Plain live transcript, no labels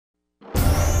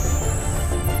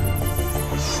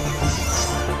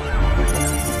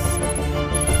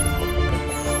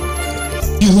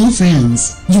Hello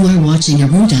friends, you are watching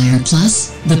ERUDIRE Plus,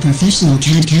 the professional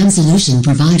CAD/CAM solution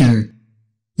provider.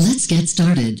 Let's get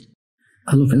started.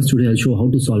 Hello friends, today I'll show how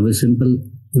to solve a simple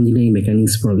engineering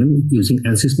mechanics problem using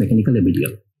ANSYS Mechanical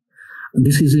APDL.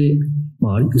 This is a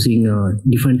bar using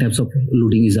different types of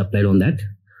loading is applied on that.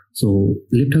 So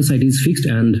left hand side is fixed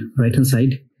and right hand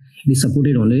side is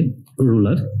supported on a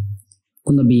roller.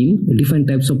 On the beam, different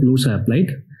types of loads are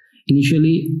applied.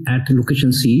 Initially at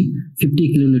location C,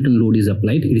 50 kN load is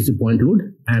applied. It is a point load,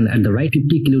 and at the right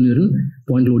 50 kN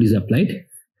point load is applied.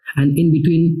 And in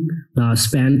between the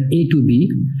span A to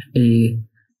B, a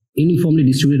uniformly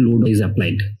distributed load is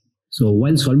applied. So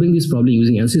while solving this problem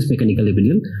using ANSYS Mechanical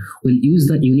APDL, we'll use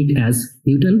the unit as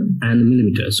Newton and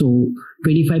millimeter. So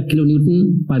 25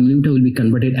 kilonewton per millimeter will be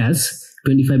converted as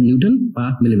 25 Newton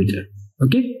per millimeter.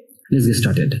 Okay, let's get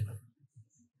started.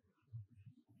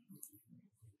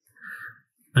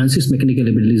 ANSYS Mechanical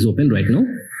APDL is open right now.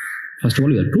 First of all,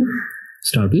 we have to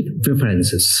start with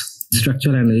preferences,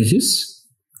 structure analysis.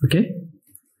 Okay.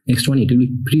 Next one, it will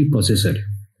be pre-processor.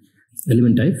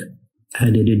 Element type,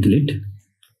 add, edit, delete.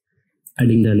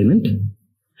 Adding the element,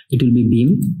 it will be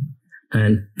beam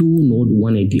and 2 node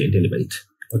 188 element.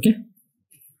 Okay.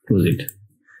 Close it.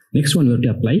 Next one, we have to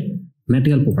apply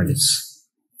material properties.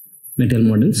 Material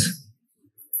models,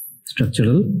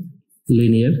 structural,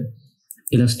 linear,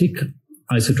 elastic,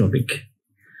 isotropic.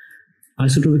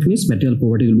 Isotropic means material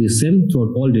property will be the same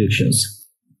throughout all directions.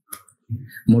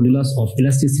 Modulus of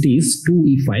elasticity is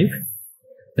 2E5,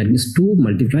 that means 2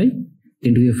 multiply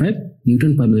 10 to the 5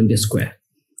 Newton per millimeter square.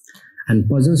 And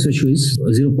Poisson's ratio is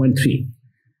 0.3.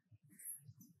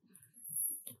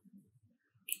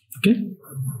 Okay,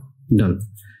 done.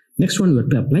 Next one, we have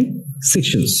to apply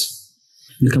sections.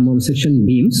 We'll come on section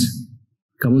beams,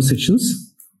 common sections.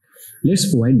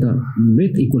 Let's provide the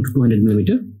breadth equal to 200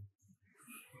 millimeter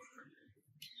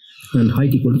and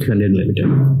height equal to 300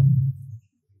 millimeter.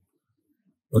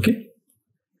 Okay.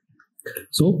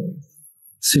 So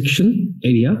section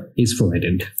area is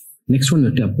provided. Next one, we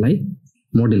have to apply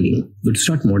modeling. We'll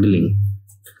start modeling.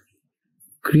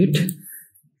 Create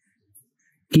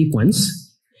key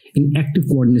points in active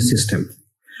coordinate system.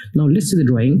 Now let's see the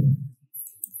drawing.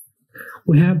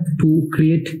 We have to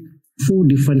create 4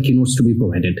 different keynotes to be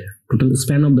provided. Total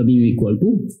span of the beam equal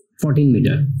to 14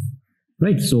 meter.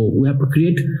 Right. So we have to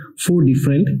create 4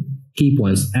 different key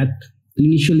points at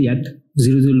initially at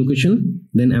 0, 0 location.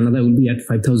 Then another will be at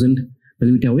 5,000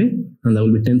 millimeter away, and that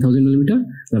will be 10,000 millimeter.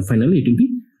 And finally it will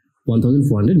be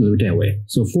 1,400 millimeter away.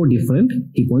 So 4 different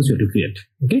key points you have to create.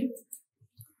 Okay.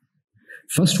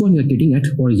 First one, you are getting at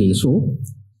origin. So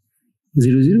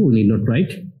 0, 0 we need not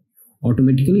write.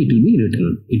 Automatically it will be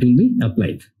written. It will be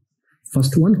applied.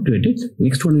 First one created.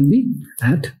 Next one will be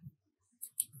at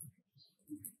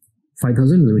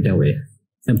 5,000 millimeter away.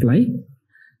 Apply.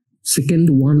 Second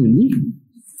one will be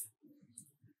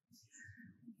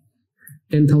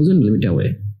 10,000 millimeter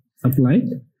away. Apply.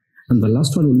 And the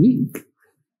last one will be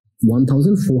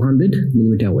 1,400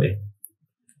 millimeter away.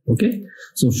 Okay.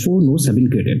 So 4 nodes have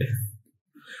been created.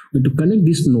 But to connect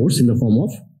these nodes in the form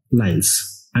of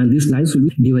lines, and these lines will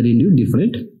be divided into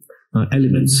different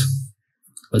elements.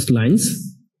 First,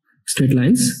 lines, straight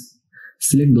lines.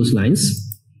 Select those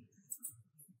lines.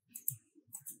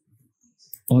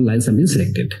 All lines have been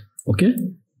selected. Okay.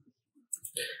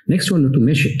 Next one, we have to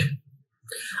mesh it.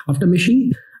 After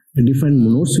meshing, different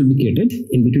nodes will be created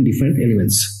in between different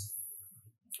elements.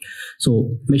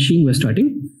 So meshing, we're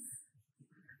starting.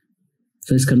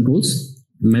 Size controls,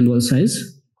 manual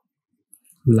size,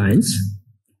 lines,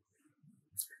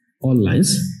 all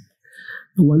lines.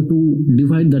 We want to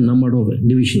divide the number of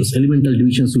divisions, elemental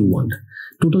divisions we want.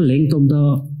 Total length of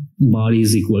the bar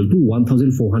is equal to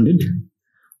 1,400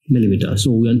 millimeter.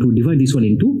 So we want to divide this one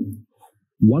into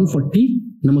 140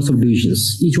 numbers of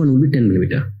divisions. Each one will be 10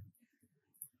 millimeter.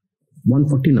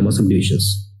 140 numbers of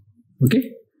divisions. Okay,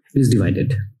 it is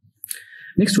divided.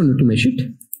 Next one, we have to mesh it.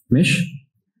 Mesh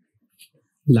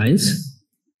lines.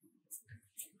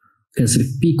 You can select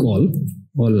peak all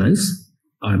lines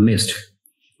are meshed.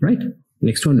 Right.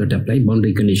 Next one, we have to apply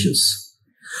boundary conditions.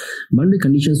 Boundary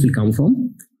conditions will come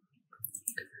from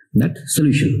that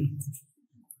solution.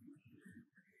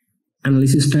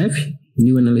 Analysis type,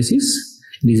 new analysis.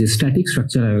 It is a static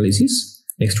structural analysis.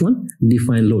 Next one,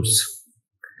 define loads.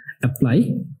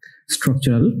 Apply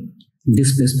structural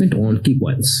displacement on key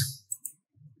points.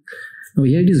 Now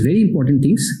here it is very important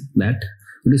things that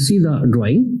to see the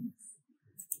drawing,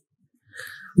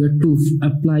 we have to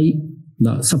apply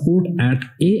the support at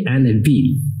A and at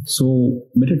B. So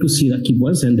better to see the key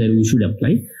points and then we should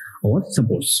apply our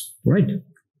supports, right?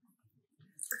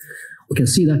 We can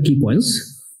see the key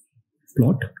points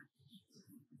plot.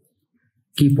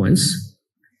 key points.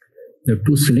 We have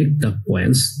to select the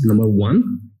points number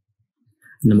 1,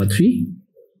 number 3.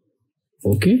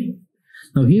 Okay.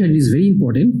 Now here it is very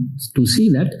important to see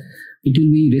that it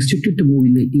will be restricted to move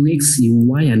in the UX,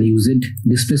 UI and UZ.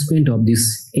 Displacement of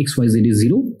this X, Y, Z is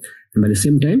 0. And by the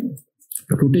same time,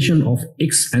 rotation of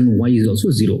X and Y is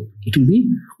also 0. It will be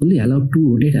only allowed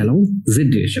to rotate along Z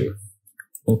direction.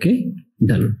 Okay,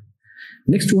 done.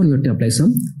 Next one, you have to apply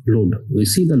some load. We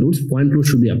see the loads, point load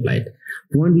should be applied.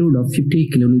 Point load of 50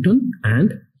 kN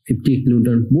and 50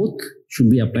 kN both should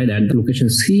be applied at the location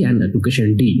C and at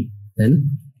location D.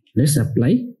 Then let's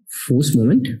apply force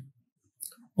moment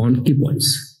on key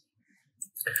points.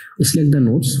 We select the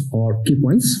nodes or key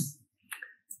points.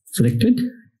 Selected.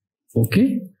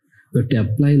 Okay. We have to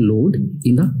apply load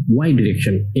in the Y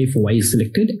direction. If Y is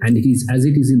selected and it is as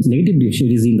it is in negative direction,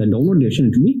 it is in the downward direction,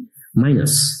 it will be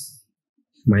minus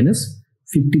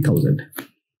 50,000.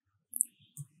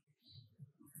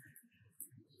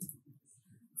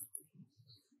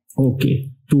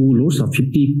 Okay, 2 loads of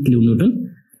 50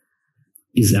 kN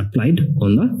is applied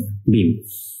on the beam.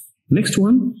 Next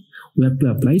one, we have to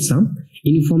apply some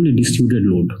uniformly distributed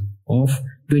load of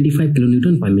 25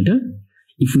 kN per meter.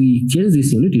 If we change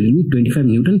this unit, it will be 25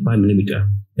 Newton per millimeter.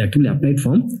 That will be applied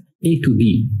from A to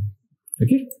B.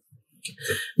 Okay.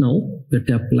 Now we have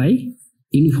to apply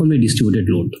uniformly distributed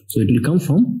load. So it will come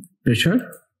from pressure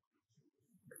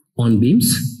on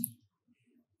beams.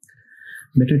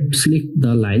 Better select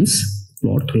the lines,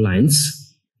 plot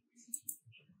lines.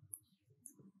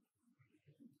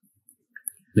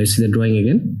 Let's see the drawing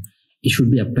again. It should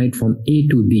be applied from A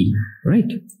to B,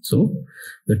 right? So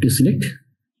we have to select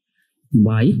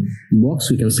by box.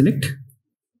 We can select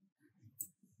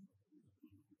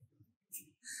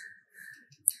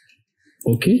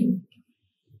okay.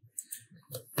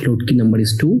 Load key number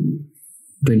is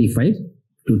 25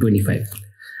 to 25.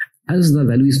 As the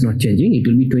value is not changing, it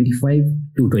will be 25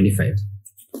 to 25.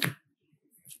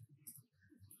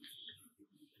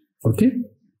 Okay.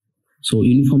 So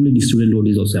uniformly distributed load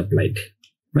is also applied,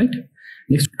 right?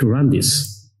 Next, to run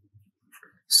this,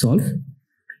 solve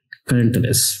current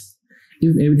test.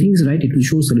 If everything is right, it will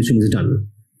show solution is done.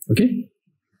 Okay.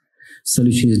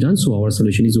 Solution is done. So our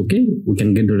solution is okay. We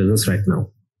can get the results right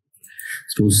now.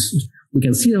 So we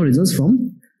can see our results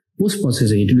from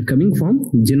post-processing. It will be coming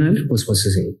from general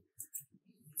post-processing.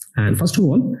 And first of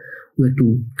all, we have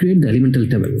to create the elemental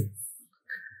table.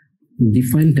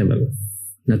 Define table.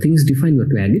 Nothing is defined, we have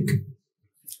to add it.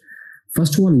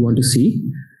 First of all, we want to see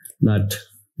that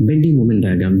bending moment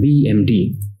diagram,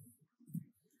 BMD.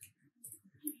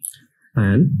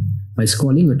 And by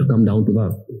scrolling, we have to come down to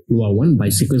the lower one by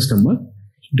sequence number.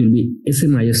 It will be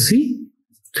SMISC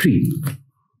 3.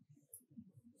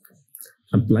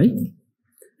 Apply.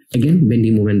 Again,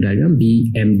 bending moment diagram,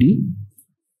 BMD.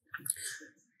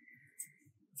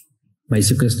 By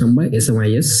sequence number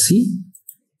SMISC,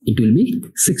 it will be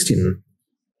 16.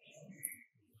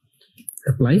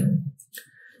 Apply.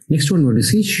 Next one, we want to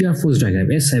see shear force diagram,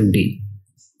 SFD.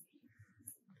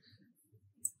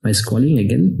 By scrolling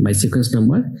again, by sequence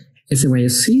number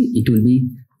SMISC, it will be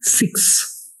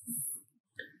 6.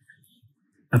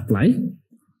 Apply.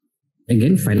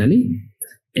 Again, finally,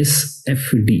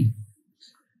 SFD.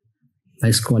 By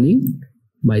scrolling,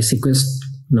 by sequence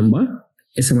number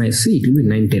SMISC, it will be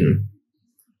 19.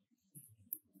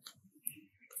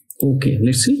 Okay,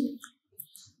 let's see.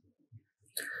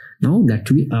 Now that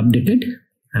will be updated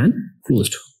and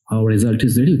closed. Our result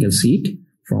is ready. You can see it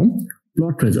from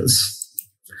plot results.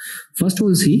 First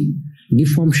we'll see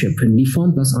deform shape,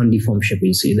 deform plus undeformed shape.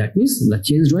 We see that means the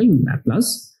change drawing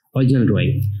plus original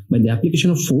drawing. By the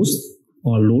application of force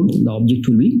or load, the object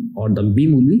will be or the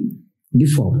beam will be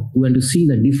deformed. We want to see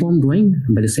the deformed drawing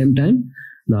and by the same time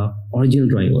the original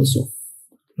drawing also.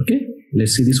 Okay,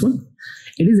 let's see this one.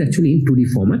 It is actually in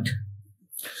 2D format.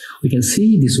 We can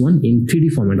see this one in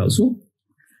 3D format also,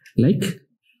 like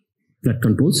plot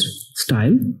controls,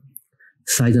 style,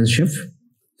 size and shape.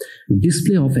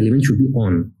 Display of elements should be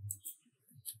on.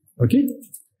 Okay.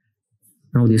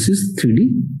 Now this is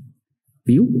 3D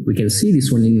view. We can see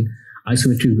this one in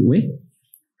isometric way.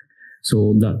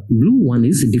 So the blue one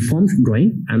is deformed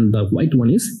drawing and the white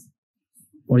one is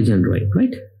original drawing,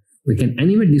 right? We can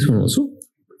animate this one also,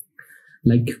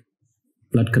 like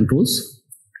plot controls,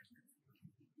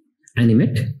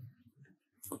 animate,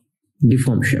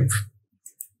 deform shape.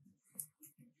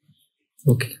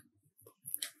 Okay.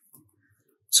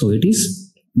 So it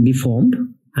is deformed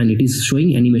and it is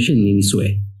showing animation in this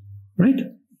way, right?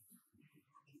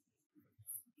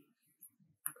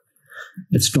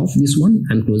 Let's stop this one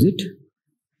and close it.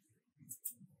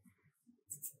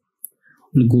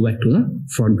 We'll go back to the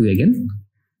front view again.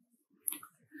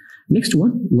 Next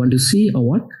one, we want to see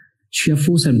our shear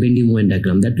force and bending moment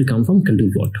diagram. That will come from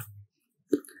control plot.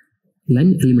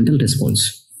 Line elemental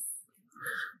response.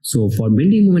 So for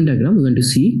bending moment diagram, we want to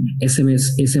see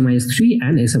SMIS 3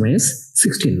 and SMIS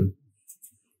 16.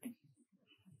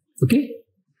 Okay,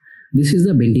 this is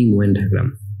the bending moment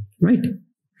diagram, right?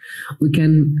 We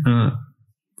can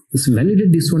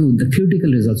validate this one with the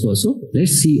theoretical results also.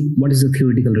 Let's see what is the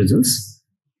theoretical results.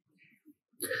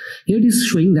 Here it is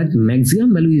showing that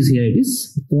maximum value is here. It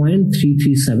is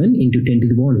 0.337 into 10 to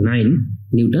the power 9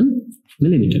 Newton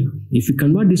millimeter. If you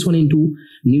convert this one into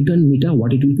Newton meter,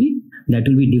 what it will be? That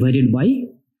will be divided by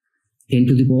 10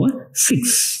 to the power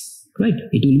 6, right?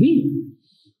 It will be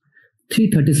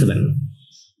 337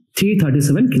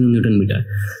 kilonewton meter.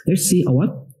 Let's see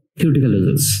our theoretical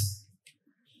results.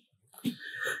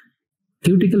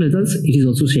 Theoretical results, it is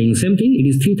also saying same thing. It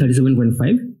is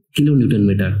 337.5 kilonewton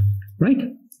meter, right?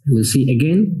 We will see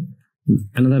again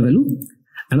another value.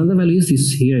 Another value is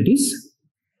this. Here it is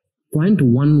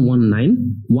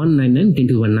 0.119199 10 to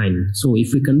the power 9. So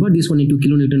if we convert this one into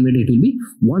kilonewton meter, it will be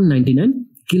 199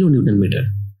 kilonewton meter,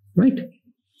 right?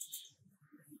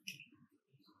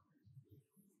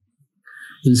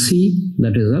 We'll see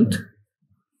that result.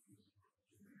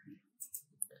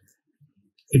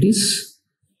 It is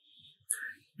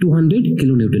 200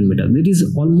 kilonewton meter. That is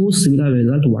almost similar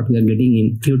result to what we are getting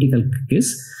in theoretical case,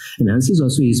 and ANSYS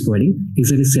also is providing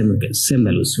exactly same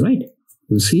values, right?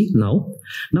 We'll see now.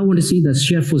 Now we want to see the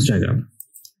shear force diagram.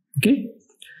 Okay,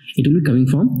 it will be coming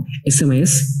from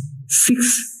SMIS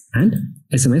 6 and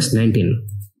SMIS 19.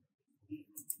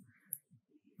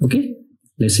 Okay,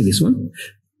 let's see this one.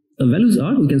 The values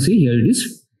are, we can see here it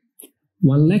is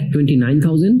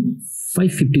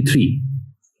 1,29,553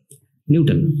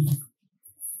 Newton.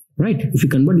 Right? If you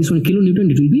convert this one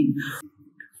kilonewton, it will be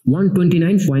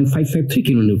 129.553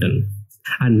 kilonewton.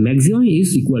 And maximum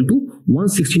is equal to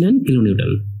 169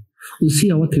 kilonewton. We'll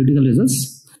see our theoretical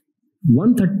results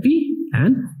 130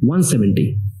 and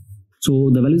 170. So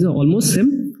the values are almost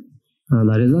same.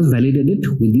 The results validated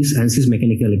with this ANSYS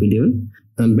mechanical APDL.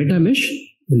 Better mesh,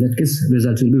 in that case,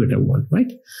 results will be better one,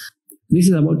 right? This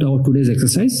is about our today's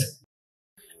exercise.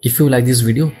 If you like this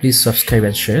video, please subscribe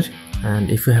and share. And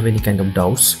if you have any kind of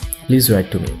doubts, please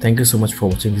write to me. Thank you so much for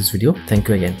watching this video. Thank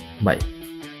you again. Bye.